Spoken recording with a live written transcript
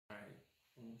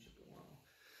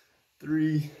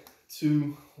3,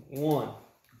 2, 1.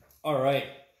 All right.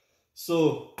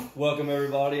 So, welcome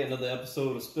everybody. Another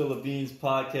episode of Spill the Beans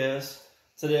podcast.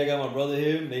 Today I got my brother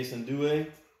here, Mason Dewey.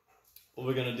 What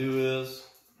we're gonna do is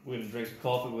we're gonna drink some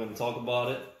coffee. We're gonna talk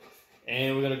about it,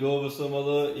 and we're gonna go over some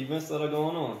other events that are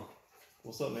going on.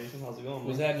 What's up, Mason? How's it going, man?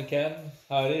 What's happening, Captain?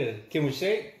 How it is? Can we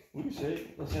shake? We can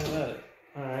shake. Let's have at it.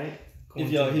 All right. If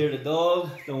y'all hear the dog,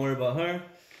 don't worry about her.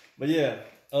 But yeah,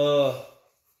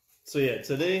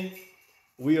 today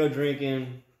we are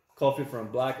drinking coffee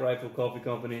from Black Rifle Coffee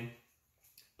Company,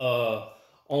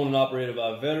 owned and operated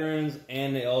by veterans,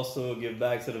 and they also give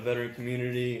back to the veteran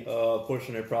community. A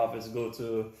portion of their profits go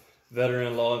to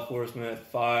veteran law enforcement,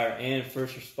 fire, and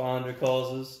first responder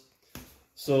causes.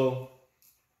 So,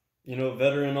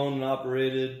 veteran owned and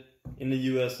operated in the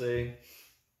USA,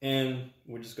 and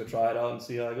we're just gonna try it out and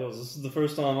see how it goes. This is the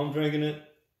first time I'm drinking it,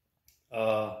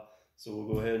 so we'll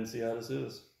go ahead and see how this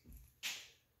is.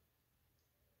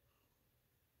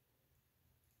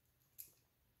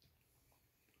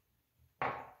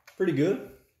 Pretty good.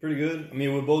 I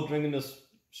mean, we're both drinking this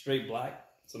straight black,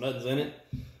 so nothing's in it.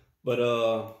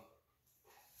 But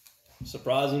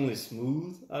surprisingly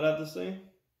smooth, I'd have to say.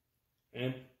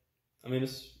 And I mean,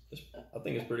 I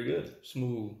think it's pretty good.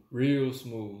 Smooth, real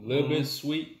smooth. A little bit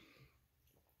sweet.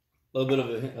 A little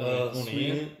bit of a on sweet the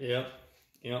end. hint.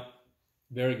 Yep.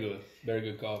 Very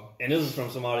good coffee. And this is from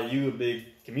somebody, you a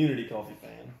big community coffee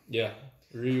fan. Yeah,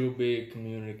 real big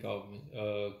community coffee.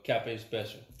 Cafe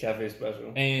Special. Cafe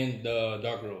Special. And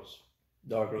dark roast.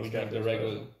 Dark roast. We drink the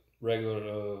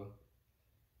regular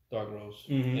dark roast.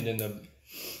 Mm-hmm. And then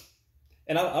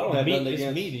And I don't have nothing it's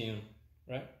against medium,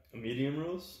 right? a medium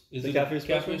roast. Is the it Cafe a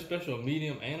Special? Cafe Special, a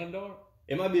medium and a dark?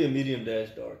 It might be a medium dash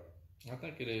dark. I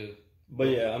think it is. But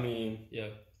yeah, I mean, Yeah.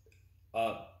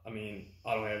 I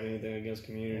don't have anything against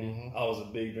community. Mhm. I was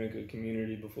a big drinker of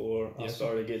community before I Yes.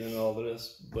 started getting into all of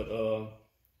this. But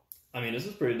this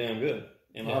is pretty damn good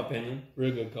in my opinion.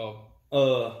 Real good coffee.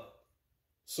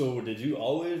 So did you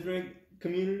always drink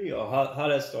community, or how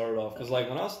that started off? Because like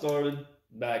when I started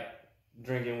back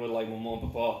drinking with like my mom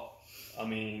and papa, I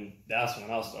mean that's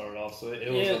when I started off. So it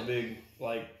was a big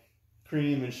like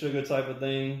cream and sugar type of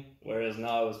thing, whereas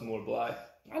now it's more black.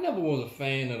 I never was a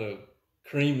fan of the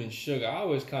cream and sugar. I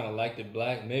always kind of liked it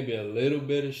black, maybe a little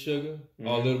bit of sugar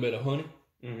or a little bit of honey,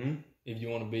 if you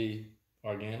want to be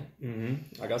organic.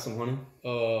 I got some honey.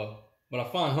 But I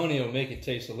find honey will make it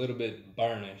taste a little bit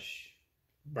burnish.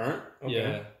 Burnt? Okay.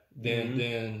 Yeah.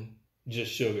 Than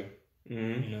just sugar.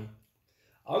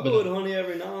 I'll go with honey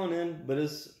every now and then, but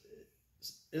it's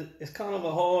kind of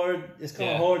hard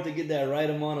to get that right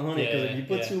amount of honey, because if you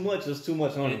put too much, it's too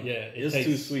much honey. It's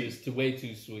too sweet. It's way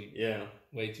too sweet. Yeah.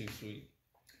 Way too sweet.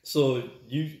 So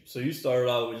you started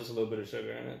out with just a little bit of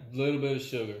sugar in it. A little bit of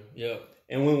sugar. Yep.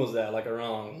 And when was that? Like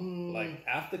around like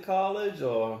after college,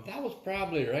 or? That was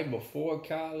probably right before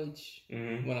college,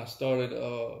 when I started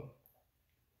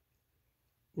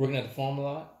working at the farm a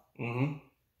lot.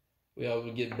 We always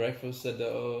would get breakfast at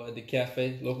the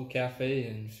cafe, local cafe,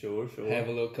 and Sure. have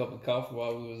a little cup of coffee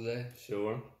while we was there.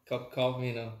 Sure. Cup of coffee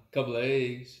and a couple of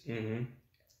eggs.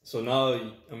 So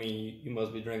now, I mean, you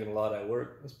must be drinking a lot at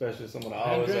work, especially some of the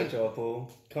hours that y'all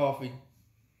pull. Coffee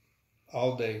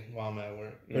all day while I'm at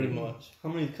work, pretty much. How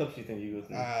many cups do you think you go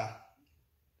through?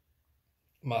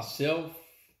 Myself,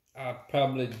 I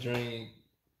probably drink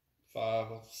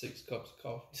 5 or 6 cups of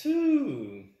coffee.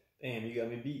 2. Damn, you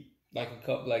got me beat. Like a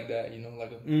cup like that,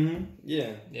 like a...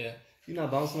 Yeah. Yeah. You're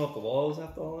not bouncing off the walls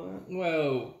after all of that?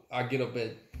 Well, I get up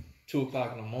at 2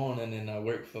 o'clock in the morning and I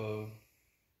work for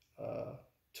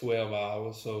 12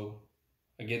 hours, so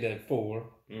I get there at 4.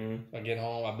 I get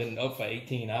home, I've been up for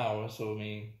 18 hours, so I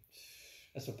mean,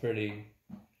 that's a pretty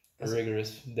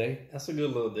rigorous day. That's a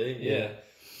good little day. Yeah.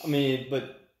 I mean,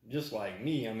 but just like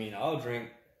me, I mean, I'll drink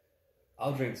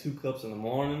 2 cups in the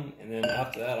morning, and then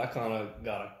after that, I kind of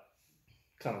gotta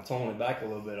tone it back a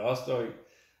little bit. I'll start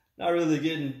not really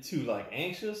getting too like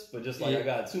anxious, but just like I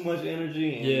got too much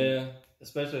energy, and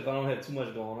especially if I don't have too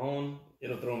much going on,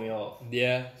 it'll throw me off.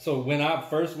 Yeah. So when I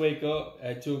first wake up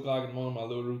at 2 o'clock in the morning, my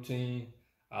little routine,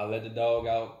 I let the dog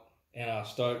out and I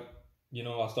start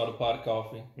a pot of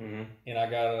coffee, and I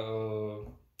got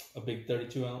a big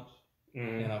 32 ounce,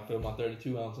 and I fill my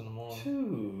 32 ounce in the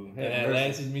morning, and that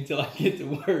lasts me till I get to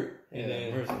work. And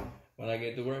then when I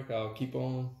get to work, I'll keep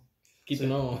on.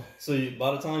 So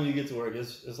by the time you get to work,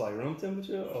 it's like room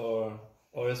temperature, or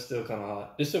it's still kind of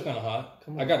hot? It's still kind of hot.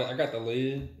 I got the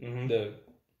lid, the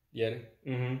Yeti,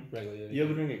 regular Yeti. You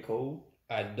ever drink it cold?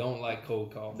 I don't like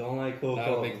cold coffee. Don't like cold Not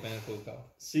coffee. a big fan of cold coffee.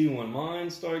 See, when mine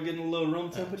start getting a little room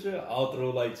temperature, I'll throw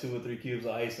like 2 or 3 cubes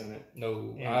of ice in it.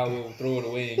 No, Yeah. I will throw it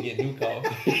away and get new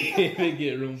coffee if it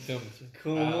get room temperature.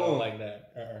 Come I on. don't like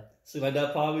that. See, like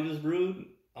that pod we just brewed,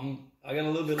 I got a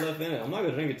little bit left in it. I'm not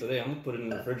gonna drink it today. I'm gonna put it in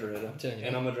the refrigerator, I'm telling you,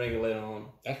 and I'm gonna drink it later on.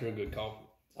 That's real good coffee.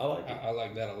 I like it. I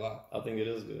like that a lot. I think it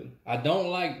is good. I don't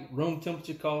like room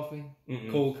temperature coffee,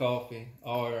 cold coffee,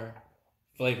 or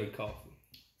flavored coffee.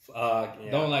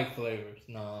 Yeah. Don't like flavors.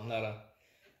 No, I'm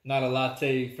not a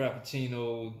latte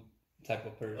frappuccino type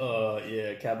of person.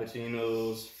 Yeah,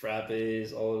 cappuccinos,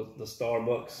 frappes, all the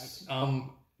Starbucks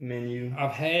menu.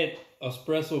 I've had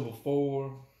espresso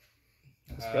before.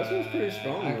 Espresso is pretty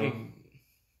strong.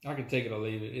 I can take it or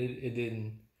leave it. It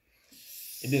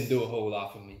didn't do a whole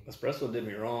lot for me. Espresso did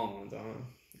me wrong one time,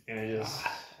 and it just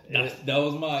that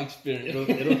was my experience.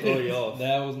 it'll throw you off.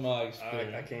 That was my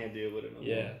experience. I can't deal with it no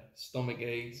Yeah, stomach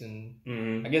aches, and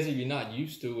more. I guess if you're not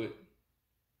used to it,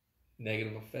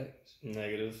 negative effects.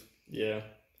 Negative, yeah.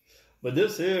 But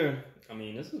this here, I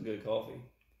mean, this is good coffee.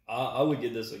 I would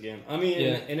get this again. I mean,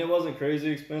 Yeah. and it wasn't crazy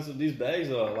expensive. These bags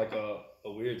are like a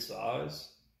weird size,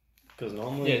 because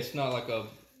normally, Yeah, it's not like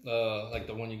like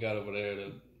the one you got over there.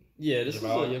 this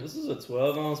is a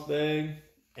 12-ounce bag,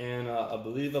 and I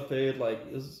believe I paid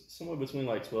it's somewhere between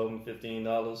like $12 and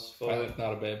 $15 for it. It's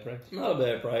not a bad price. Not a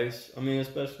bad price. I mean,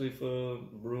 especially for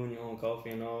brewing your own coffee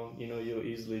and all. You know, you'll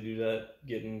easily do that,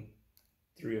 getting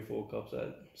 3 or 4 cups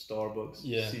at Starbucks.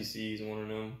 Yeah. CC's one of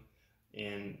them,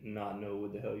 and not know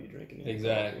what the hell you're drinking. in your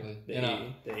Exactly.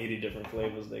 coffee. The 80 different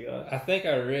flavors they got. I think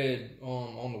I read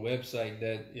on the website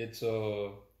that it's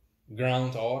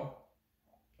ground to order.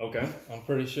 Okay. I'm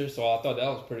pretty sure. So I thought that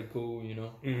was pretty cool. You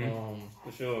know.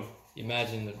 For sure.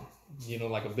 Imagine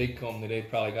like a big company, they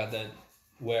probably got that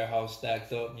warehouse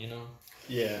stacked up. You know.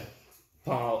 Yeah.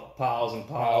 Piles and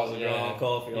piles of ground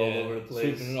coffee all over the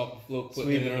place. Sweeping it off the floor, putting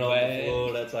Sweeping it it in off the the bag.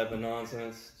 floor, that type of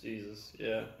nonsense. Jesus,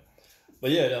 yeah.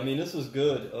 But yeah, I mean, this is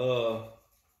good.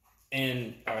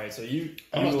 And all right, so I'm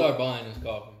gonna start buying this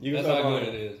coffee. That's how good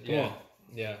it is. Come on.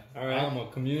 Yeah. All right. I'm a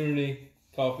community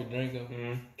coffee drinker.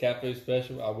 Mm-hmm. Cafe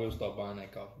special. I will start buying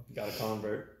that coffee. Got a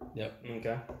convert. Yep.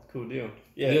 Okay, cool deal.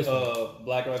 Yeah, This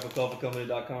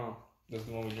BlackRifleCoffeeCompany.com. That's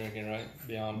the one we're drinking, right?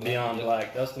 Beyond Black. Beyond Yep.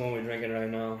 Black. That's the one we're drinking right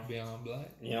now. Beyond Black.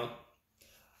 Yep.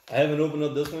 I haven't opened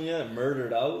up this one yet.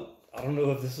 Murdered Out. I don't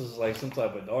know if this is like some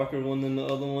type of darker one than the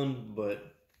other one,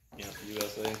 but yeah,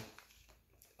 USA.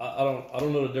 I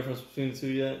don't know the difference between the two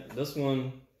yet. This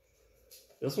one's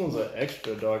an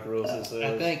extra dark roast. It says.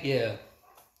 I think, yeah.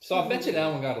 So I bet you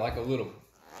that one got like a little.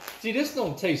 See, this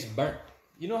don't taste burnt.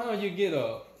 You know how you get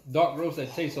a dark roast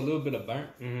that tastes a little bit of burnt?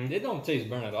 Mhm. It don't taste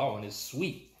burnt at all, and it's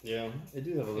sweet. Yeah, they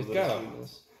do have a little It's bit got of a-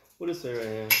 sweetness. What is there right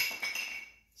here?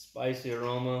 Spicy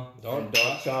aroma, Dark, and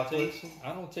dark chocolate.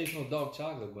 I don't taste no dark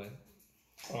chocolate, but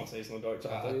I don't taste no dark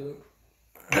chocolate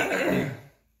either.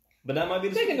 But that might be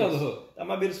the take sweetness. another hook. That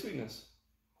might be the sweetness.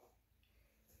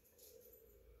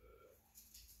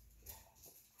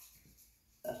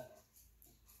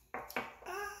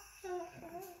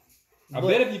 I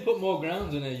bet if you put more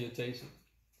grounds in there, you'll taste it.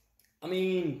 I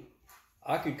mean,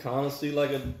 I could kind of see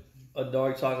like a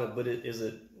dark chocolate, but is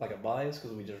it like a bias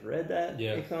because we just read that?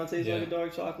 Yeah. It kind of tastes Yeah. like a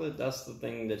dark chocolate. That's the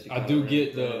thing that you. I kinda do run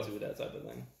get the- into that type of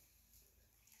thing.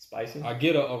 Spicy. I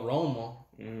get an aroma.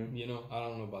 Mm-hmm. You know, I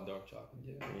don't know about dark chocolate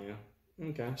yet. Yeah.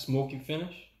 Okay. Smoky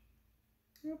finish.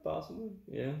 Yeah, possibly.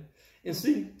 Yeah. And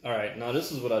see, all right, now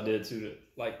this is what I did too.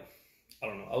 Like, I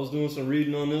don't know. I was doing some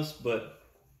reading on this, but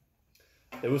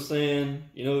they were saying,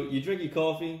 you drink your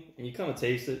coffee and you kind of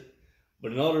taste it,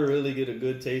 but in order to really get a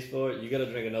good taste for it, you got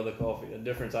to drink another coffee, a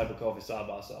different type of coffee side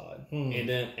by side.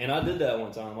 And I did that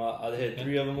one time. I had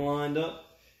 3 of them lined up,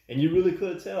 and you really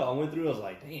could tell. I went through. I was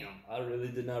like, damn, I really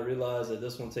did not realize that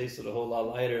this one tasted a whole lot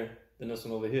lighter than this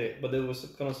one over here. But they were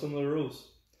kind of similar roast.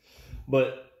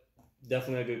 But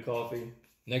definitely a good coffee.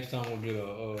 Next time we'll get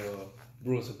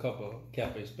brew us a cup of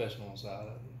cafe special on side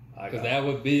of it. I Because got- that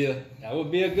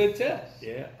would be a good test.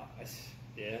 Yeah,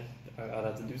 I'd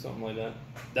have to do something like that.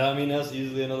 I mean, that's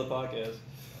easily another podcast.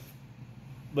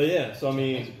 But yeah, so I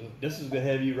mean, this is gonna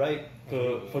have you right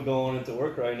for going into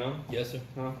work right now, Yes, sir.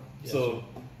 huh? Yes, So,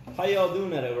 how y'all doing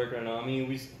that at work right now? I mean,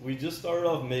 we just started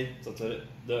off May, so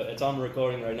the time we're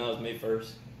recording right now is May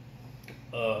 1st.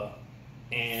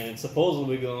 And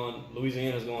supposedly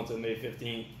Louisiana's going to May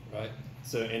 15th. Right.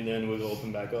 So, and then we'll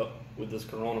open back up with this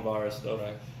coronavirus stuff.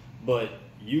 Right. But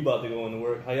you about to go into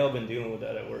work. How y'all been dealing with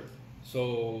that at work?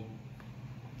 So,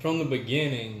 from the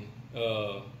beginning,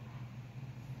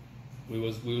 we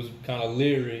was kind of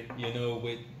leery,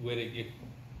 with it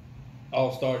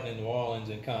all starting in New Orleans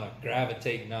and kind of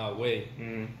gravitating our way.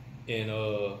 Mm-hmm.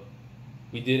 And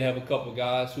we did have a couple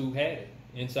guys who had it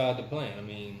inside the plant. I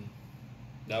mean,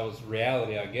 that was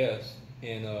reality, I guess.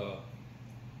 And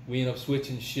we ended up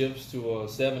switching shifts to a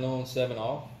 7 on, 7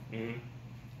 off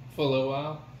for a little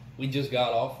while. We just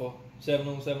got off of 7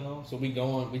 on, 7 off, so we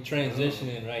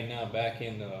transitioning right now back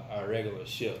into our regular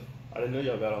shift. I didn't know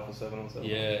y'all got off of 7 on 7.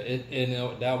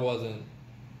 Yeah, that wasn't.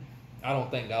 I don't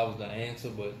think that was the answer,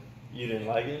 but you didn't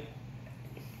like it.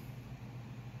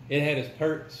 It had its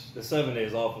perks. The 7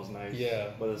 days off was nice.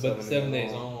 Yeah, but the 7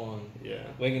 days on. Yeah,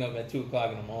 waking up at 2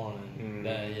 o'clock in the morning.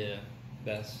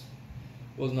 That's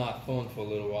was not fun for a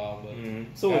little while. But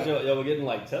so was y'all were getting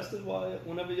like tested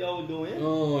whenever y'all would go in?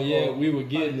 Oh yeah, we were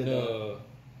getting.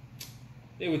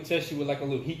 They would test you with like a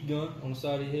little heat gun on the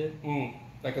side of your head,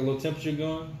 like a little temperature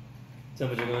gun.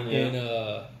 Temperature gun, yeah.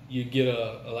 And you get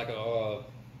a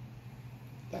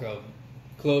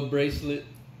club bracelet.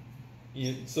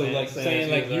 Saying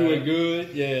like you were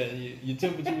good. Yeah, your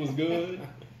temperature was good.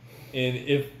 And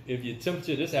if your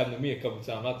temperature, this happened to me a couple of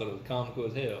times. I thought it was comical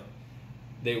as hell.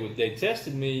 They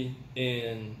tested me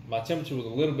and my temperature was a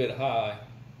little bit high,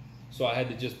 so I had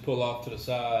to just pull off to the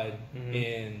side.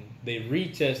 And they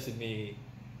retested me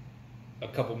a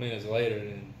couple minutes later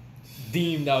and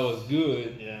deemed I was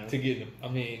good to get. I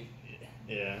mean,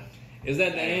 is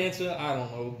that the answer? I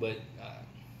don't know, but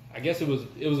I guess it was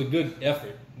a good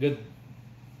effort. Good.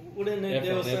 Well, then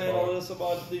they were saying all this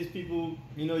about these people.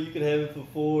 You know, you could have it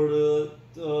for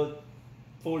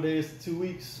 4 days to 2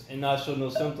 weeks and not show no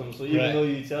symptoms. So even though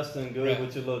you're testing good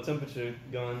with your low temperature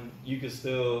gun, you could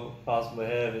still possibly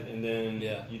have it, and then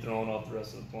you throwing off the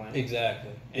rest of the plant.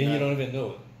 Exactly, and you don't even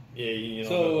know it. Yeah, you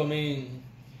don't know it. I mean,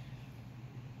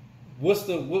 what's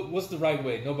the right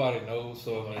way? Nobody knows.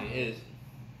 So I mean, it's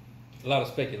a lot of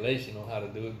speculation on how to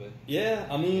do it, but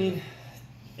I mean.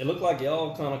 It looked like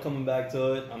y'all kind of coming back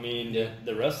to it. I mean,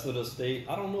 the rest of the state,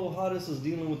 I don't know how this is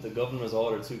dealing with the governor's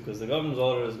order, too, because the governor's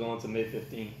order is going to May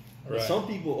 15th. Right. Some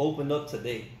people opened up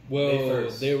today. Well,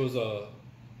 there was I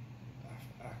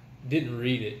didn't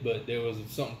read it, but there was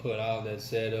something put out that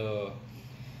said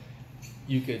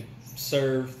you could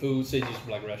serve food, say just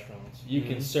like restaurants. You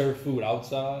can serve food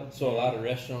outside, so a lot of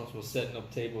restaurants were setting up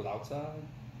tables outside.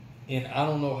 And I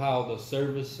don't know how the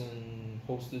service and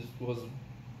hostess was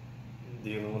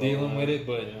dealing with it,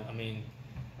 but I mean,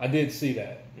 I did see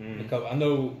that. I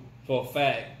know for a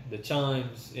fact the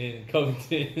Chimes in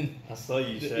Covington. I saw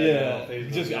you share that on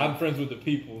Facebook. I'm friends with the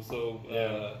people, so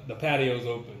the patio's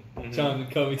open. Chimes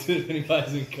in Covington, if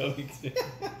anybody's in Covington.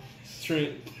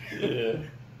 Trent. Yeah.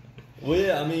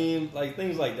 Well, I mean, like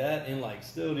things like that, and like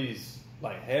still these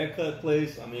like haircut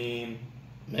place. I mean,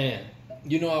 man.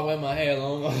 You know I wear my hair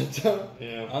long all the time.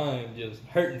 Yeah. I am just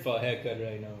hurting for a haircut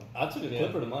right now. I took a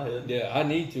clipper to my head. Yeah, I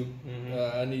need to.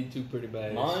 I need to pretty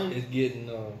bad. Mine is getting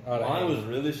out of Mine hand. was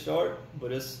really short,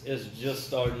 but it's just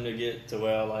starting to get to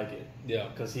where I like it. Yeah.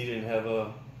 Because he didn't have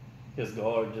his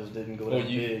guard just didn't go that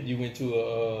big. You went to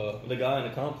the guy in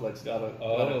the complex got a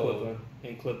clipper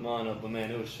and clipped mine up, but man,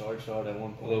 it was short at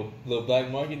one point. Little black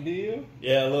market deal?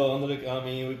 Yeah, a little under the. I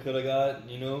mean, we could have got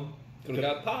Could have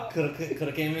got popped. Could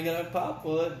have came and got a pop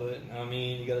for it, but I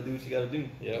mean, you gotta do what you gotta do.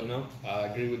 Yeah, you know. I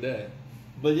agree with that.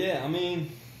 But yeah, I mean,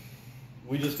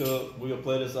 we're gonna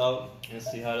play this out and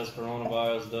see how this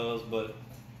coronavirus does. But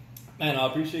man, I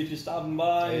appreciate you stopping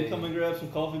by and come and grab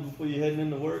some coffee before you're heading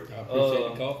into work. I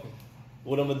appreciate the coffee.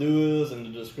 What I'm gonna do is in the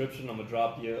description, I'm gonna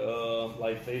drop your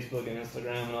like Facebook and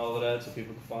Instagram and all of that, so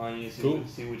people can find you,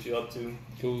 see what you're up to.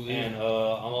 Cool. Yeah. And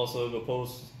I'm also gonna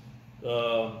post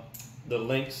the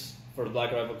links for the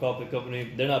Black Rifle Coffee Company.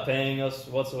 They're not paying us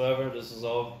whatsoever. This is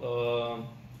all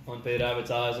unpaid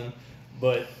advertising.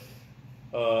 But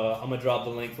I'm going to drop the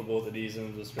link for both of these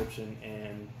in the description,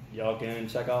 and y'all can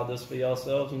check out this for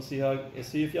yourselves and see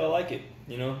if y'all like it.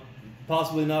 You know,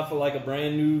 possibly not for like a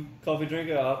brand new coffee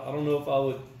drinker. I don't know if I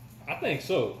would. I think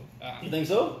so. You think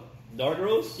so? Dark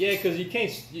roast? Yeah, because you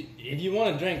can't. If you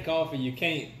want to drink coffee, you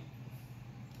can't.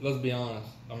 Let's be honest.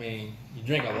 I mean, you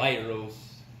drink a light roast.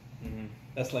 Mm-hmm.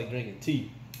 That's like drinking tea.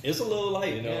 It's a little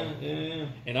light, you know. Yeah.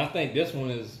 And I think this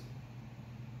one is.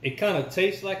 It kind of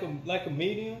tastes like a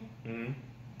medium. Mm-hmm.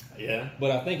 Yeah.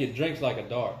 But I think it drinks like a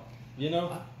dark. You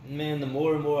know. Man, the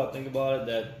more and more I think about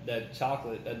it, that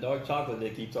chocolate, that dark chocolate they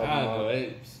keep talking about.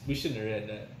 We shouldn't have read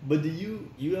that. But do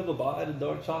you ever buy the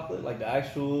dark chocolate, like the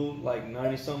actual, like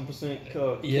 90-something%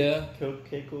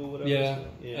 Keiko, whatever?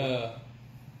 Yeah. A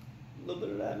little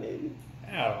bit of that, maybe.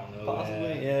 I don't know.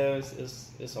 Possibly. Yeah,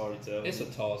 it's hard to tell. It's a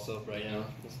toss up right now.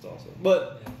 It's a toss up.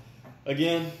 But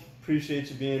again,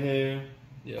 appreciate you being here.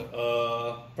 Yeah.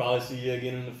 Probably see you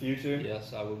again in the future.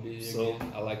 Yes, I will be here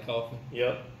again. I like coffee.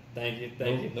 Yep. Thank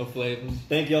you. No flavors.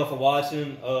 Thank y'all for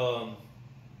watching.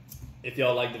 If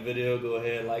y'all like the video, go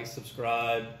ahead, like,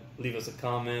 subscribe, leave us a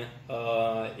comment.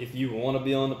 If you want to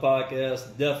be on the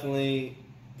podcast, definitely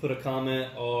put a comment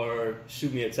or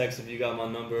shoot me a text if you got my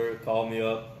number. Call me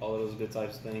up. All of those good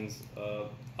types of things.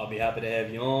 I'll be happy to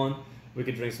have you on. We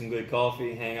could drink some good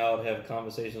coffee, hang out, have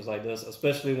conversations like this,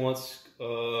 especially once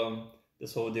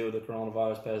this whole deal with the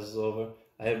coronavirus passes over.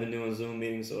 I have been doing Zoom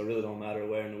meetings, so it really don't matter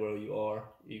where in the world you are.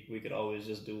 We could always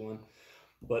just do one.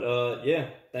 But yeah,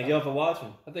 thank y'all for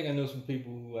watching. I think I know some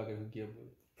people who I could give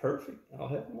with. Perfect. I'll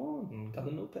have them on. Mm-hmm. Got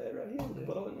the notepad right here. Yeah.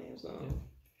 Put all the names down.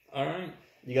 Yeah. All right.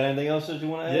 You got anything else that you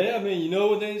want to add? Yeah, I mean, you know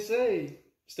what they say.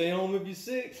 Stay home if you're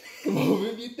sick. Come home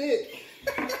if you're thick.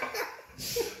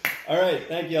 All right.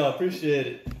 Thank y'all. Appreciate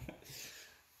it.